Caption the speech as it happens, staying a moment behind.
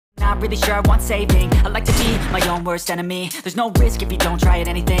not really sure I want saving. I like to be my own worst enemy. There's no risk if you don't try at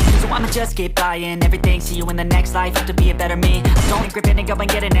anything, so I'ma just get buying everything. See you in the next life, have to be a better me. I don't grip it and go and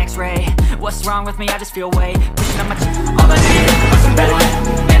get an x-ray. What's wrong with me? I just feel weight pushing on my all I need are some better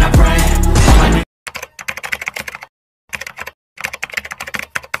days, and I pray all I need.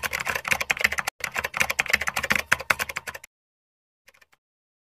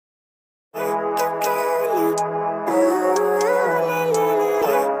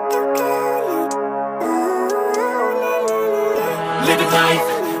 Living life,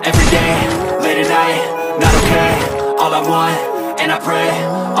 everyday, late at night, not okay. All I want, and I pray,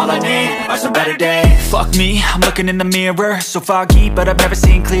 all I need are some better days. Fuck me, I'm looking in the mirror, so foggy, but I've never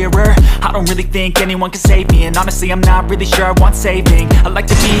seen clearer. I don't really think anyone can save me, and honestly I'm not really sure I want saving. I like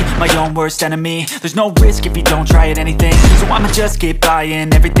to be my own worst enemy. There's no risk if you don't try at anything, so I'ma just get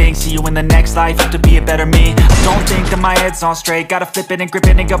buying everything. See you in the next life, have to be a better me. I don't think that my head's on straight, gotta flip it and grip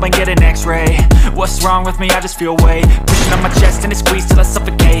it and go and get an x-ray. What's wrong with me? I just feel weight pushing on my chest and it squeezes till I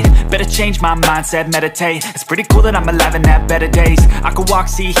suffocate. Better change my mindset, meditate. It's pretty cool that I'm alive and have better days. I could walk,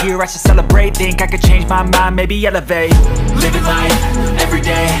 see, hear, I should celebrate. Think I could change my mind, maybe elevate. Living life,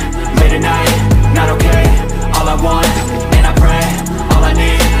 everyday, late at night, not okay. All I want, and I pray, all I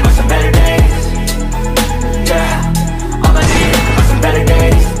need are some better days. Yeah, all I need are some better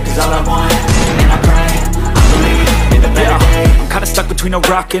days. Cause all I want, and I pray, I believe in the better days. I'm kinda stuck between a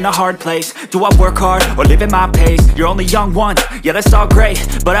rock and a hard place. Do I work hard or live at my pace? You're only young once, yeah that's all great,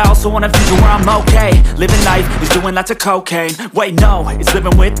 but I also want a future where I'm okay. Living life is doing lots of cocaine. Wait no, it's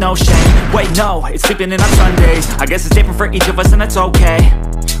living with no shame. Wait no, it's sleeping in on Sundays. I guess it's different for each of us and that's okay.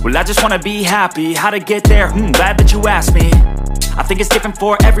 Well I just wanna be happy, how to get there? Glad that you asked me. I think it's different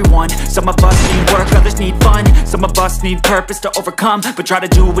for everyone. Some of us need work, others need fun. Some of us need purpose to overcome. But try to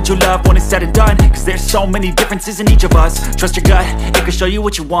do what you love when it's said and done, cause there's so many differences in each of us. Trust your gut, it can show you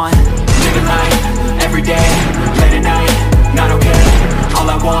what you want. Living life, everyday, late at night, not okay. All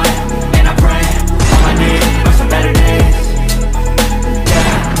I want, and I pray, all I need are some better days.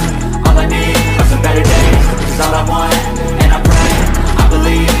 Yeah, all I need are some better days. Cause all I want, and I pray, I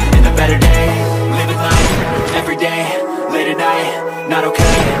believe in the better days. Living life, everyday, late at night, not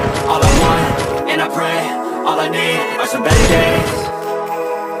okay. All I want, and I pray, all I need are some better days.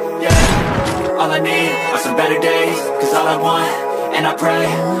 Yeah, all I need are some better days. Cause all I want, and I pray,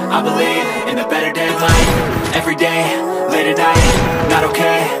 I believe in the better day. Life, everyday, late at night, not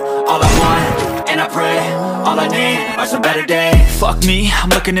okay. All I want, and I pray, all I need are some better days. Fuck me, I'm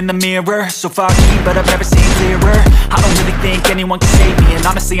looking in the mirror, so foggy, but I've never seen clearer. I don't really think anyone can save me, and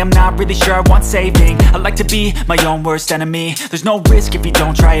honestly I'm not really sure I want saving. I like to be my own worst enemy. There's no risk if you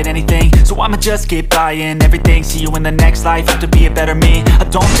don't try at anything, so I'ma just get buying everything. See you in the next life, have to be a better me. I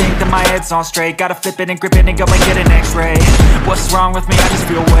don't think that my head's on straight, gotta flip it and grip it and go and get an x-ray. What's wrong with me? I just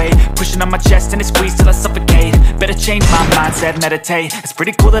feel weight pushing on my chest and it squeezes till I suffocate. Better change my mindset, meditate. It's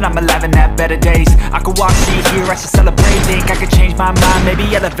pretty cool that I'm alive and have better days. I could walk, see, hear, I should celebrate. Think I could change my mind, maybe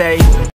elevate.